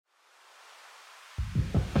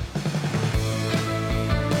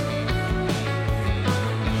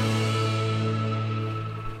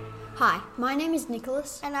Hi, my name is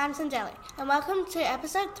Nicholas. And I'm Sanjali, and welcome to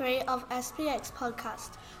episode 3 of SPX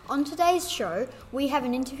Podcast. On today's show, we have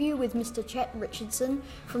an interview with Mr Chet Richardson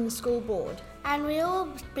from the school board. And we will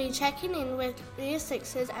be checking in with Year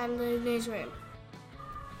 6s and the newsroom.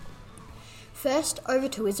 First, over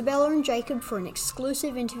to Isabella and Jacob for an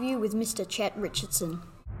exclusive interview with Mr Chet Richardson.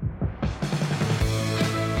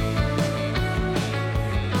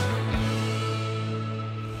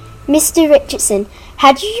 Mr Richardson,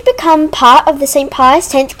 how did you become part of the St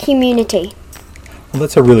Pius 10th community? Well,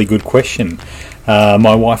 that's a really good question.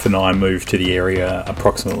 My wife and I moved to the area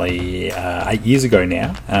approximately 8 years ago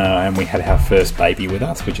now, and we had our first baby with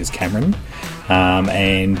us, which is Cameron,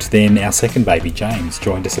 and then our second baby, James,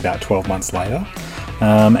 joined us about 12 months later.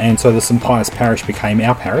 And so the St Pius parish became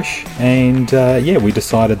our parish, and we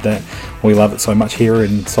decided that we love it so much here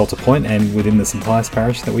in Salter Point and within the St Pius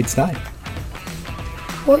parish that we'd stay.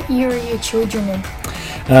 What year are your children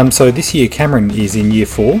in? So this year Cameron is in year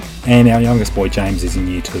 4 and our youngest boy James is in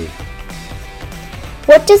year 2.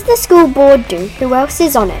 What does the school board do? Who else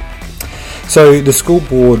is on it? So the school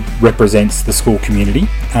board represents the school community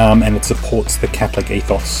and it supports the Catholic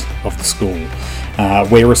ethos of the school.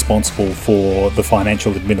 We're responsible for the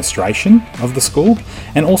financial administration of the school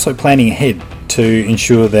and also planning ahead to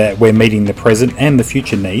ensure that we're meeting the present and the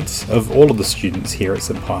future needs of all of the students here at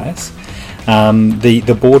St Pius.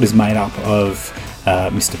 The board is made up of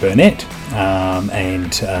Mr Burnett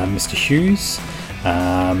and Mr Hughes,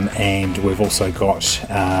 and we've also got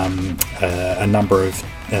a number of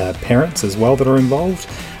parents as well that are involved.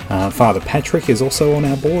 Father Patrick is also on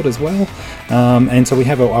our board as well, and so we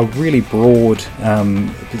have a really broad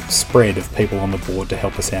spread of people on the board to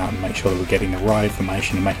help us out and make sure that we're getting the right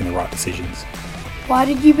information and making the right decisions. Why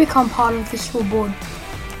did you become part of the school board?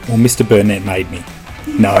 Well, Mr Burnett made me.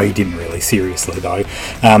 No, he didn't really, seriously though.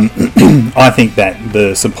 I think that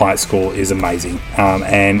the St Pius School is amazing,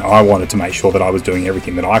 and I wanted to make sure that I was doing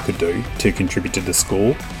everything that I could do to contribute to the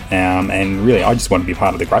school, and really I just want to be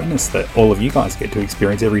part of the greatness that all of you guys get to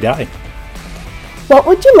experience every day. What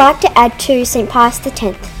would you like to add to St Pius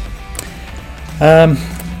X?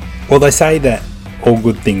 Well, they say that all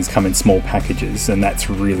good things come in small packages, and that's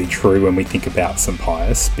really true when we think about St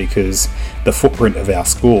Pius, because the footprint of our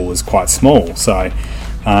school is quite small. So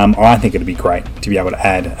I think it'd be great to be able to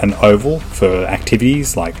add an oval for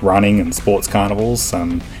activities like running and sports carnivals,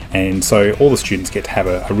 and so all the students get to have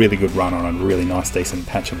a really good run on a really nice decent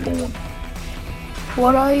patch of lawn.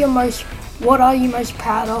 What are you most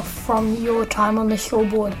proud of from your time on the school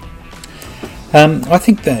board? I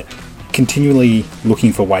think that continually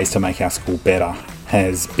looking for ways to make our school better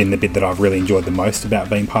has been the bit that I've really enjoyed the most about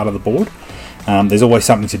being part of the board. There's always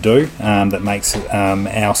something to do that makes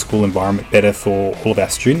our school environment better for all of our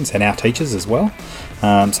students and our teachers as well.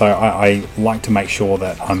 So I like to make sure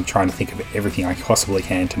that I'm trying to think of everything I possibly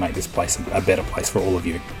can to make this place a better place for all of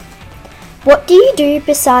you. What do you do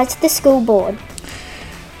besides the school board?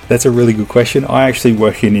 That's a really good question. I actually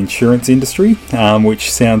work in insurance industry, which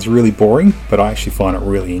sounds really boring, but I actually find it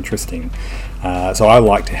really interesting. So I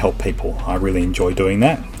like to help people. I really enjoy doing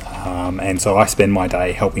that. And so I spend my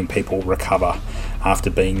day helping people recover after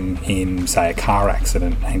being in, say, a car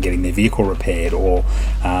accident and getting their vehicle repaired, or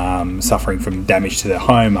suffering from damage to their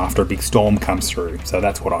home after a big storm comes through. So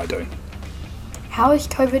that's what I do. How has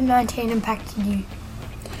COVID-19 impacted you?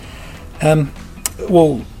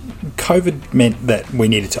 Well, COVID meant that we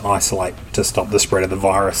needed to isolate to stop the spread of the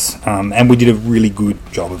virus, and we did a really good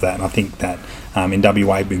job of that. And I think that in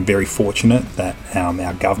WA we've been very fortunate that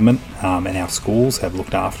our government and our schools have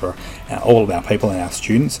looked after all of our people and our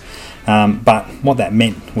students. But what that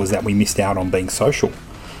meant was that we missed out on being social.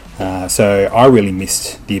 So I really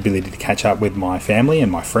missed the ability to catch up with my family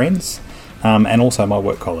and my friends, and also my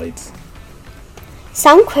work colleagues.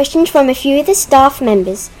 Some questions from a few of the staff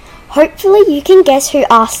members. Hopefully you can guess who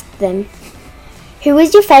asked them. Who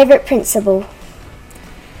was your favourite principal?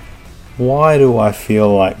 Why do I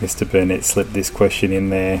feel like Mr Burnett slipped this question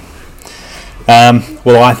in there?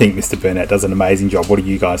 Well, I think Mr Burnett does an amazing job. What do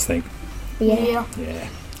you guys think? Yeah.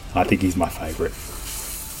 I think he's my favourite.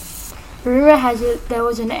 Rumour has it there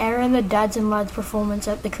was an error in the Dads and Lads performance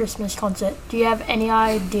at the Christmas concert. Do you have any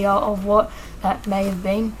idea of what that may have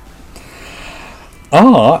been?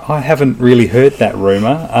 Oh, I haven't really heard that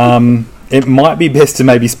rumour. It might be best to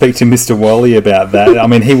maybe speak to Mr Wally about that. I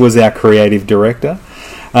mean, he was our creative director.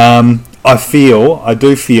 I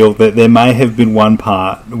do feel that there may have been one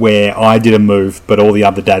part where I did a move, but all the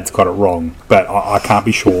other dads got it wrong. But I can't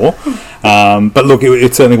be sure. But look,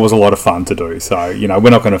 it certainly was a lot of fun to do. So, we're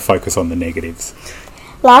not going to focus on the negatives.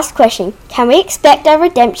 Last question. Can we expect a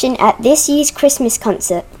redemption at this year's Christmas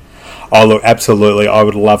concert? Oh, look, absolutely. I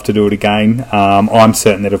would love to do it again. I'm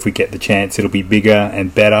certain that if we get the chance, it'll be bigger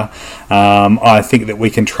and better. I think that we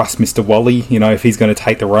can trust Mr. Wally. You know, if he's going to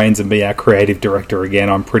take the reins and be our creative director again,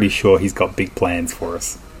 I'm pretty sure he's got big plans for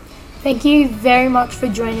us. Thank you very much for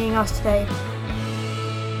joining us today.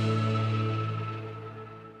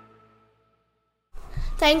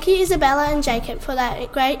 Thank you, Isabella and Jacob, for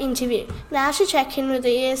that great interview. Now to check in with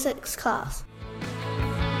the Year 6 class.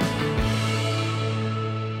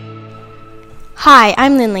 Hi,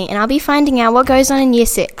 I'm Lindley, and I'll be finding out what goes on in Year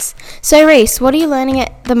 6. So Reese, what are you learning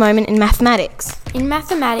at the moment in mathematics? In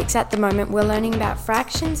mathematics at the moment, we're learning about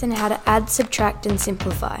fractions and how to add, subtract and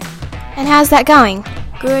simplify. And how's that going?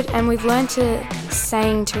 Good, and we've learned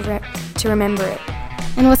saying to remember it.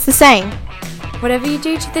 And what's the saying? Whatever you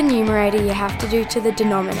do to the numerator, you have to do to the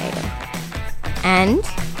denominator. And?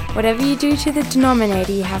 Whatever you do to the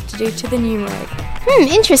denominator, you have to do to the numerator.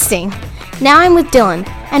 Interesting. Now I'm with Dylan.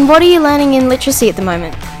 And what are you learning in literacy at the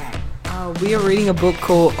moment? We are reading a book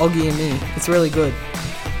called Oggy and Me. It's really good.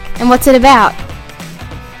 And what's it about?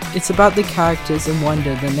 It's about the characters in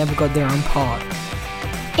Wonder that never got their own part.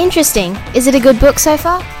 Interesting. Is it a good book so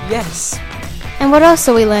far? Yes. And what else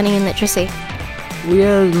are we learning in literacy? We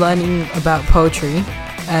are learning about poetry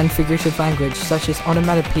and figurative language, such as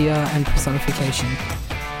onomatopoeia and personification.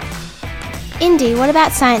 Indy, what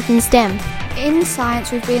about science and STEM? In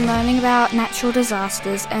science, we've been learning about natural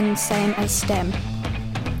disasters and same as STEM.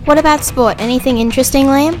 What about sport? Anything interesting,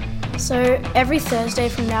 Liam? So every Thursday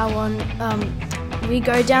from now on, we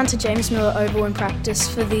go down to James Miller Oval and practice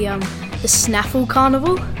for the Snaffle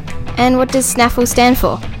Carnival. And what does SNAFL stand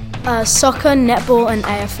for? Soccer, netball and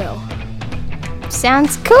AFL.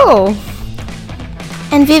 Sounds cool.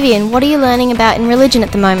 And Vivian, what are you learning about in religion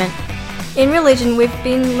at the moment? In religion, we've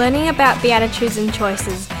been learning about beatitudes and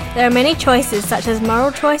choices. There are many choices, such as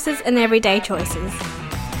moral choices and everyday choices.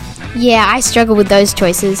 Yeah, I struggle with those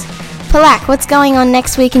choices. Palak, what's going on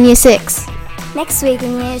next week in Year 6? Next week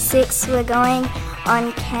in Year 6, we're going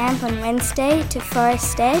on camp on Wednesday to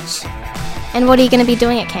Forest Edge. And what are you going to be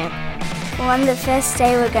doing at camp? Well, on the first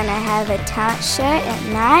day, we're going to have a talent show at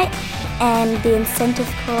night and the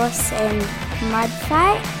incentive course and mud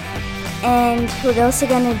fight. And we're also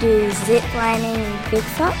going to do zip lining and Big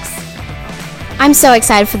Fox. I'm so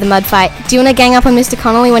excited for the mud fight. Do you want to gang up on Mr.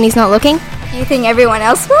 Connolly when he's not looking? Do you think everyone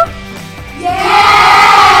else will?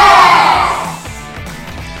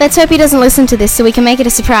 Let's hope he doesn't listen to this so we can make it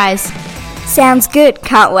a surprise. Sounds good.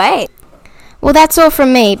 Can't wait. Well, that's all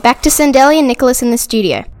from me. Back to Sandeli and Nicholas in the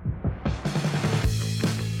studio.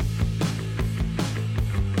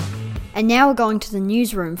 And now we're going to the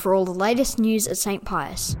newsroom for all the latest news at St.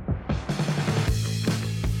 Pius.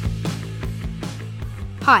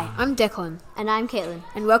 Hi, I'm Declan. And I'm Caitlin.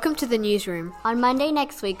 And welcome to the newsroom. On Monday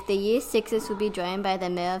next week, the Year 6s will be joined by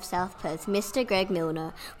the Mayor of South Perth, Mr Greg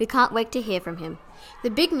Milner. We can't wait to hear from him.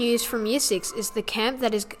 The big news from Year 6 is the camp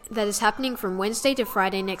that is happening from Wednesday to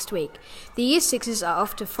Friday next week. The Year 6s are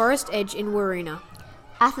off to Forest Edge in Waruna.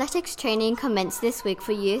 Athletics training commenced this week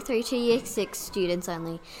for Year 3 to Year 6 students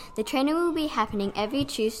only. The training will be happening every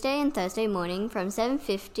Tuesday and Thursday morning from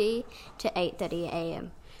 7:50 to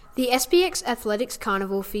 8:30am. The SPX Athletics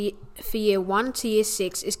Carnival for Year 1 to Year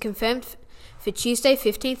 6 is confirmed for Tuesday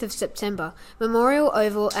 15th of September, Memorial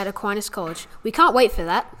Oval at Aquinas College. We can't wait for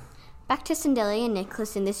that. Back to Sandeli and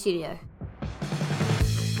Nicholas in the studio.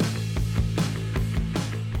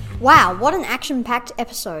 Wow, what an action-packed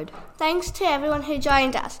episode. Thanks to everyone who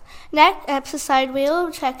joined us. Next episode, we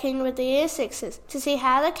will check in with the Year 6s to see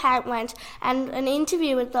how the camp went and an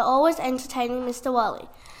interview with the always entertaining Mr. Wally.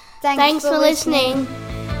 Thanks for listening.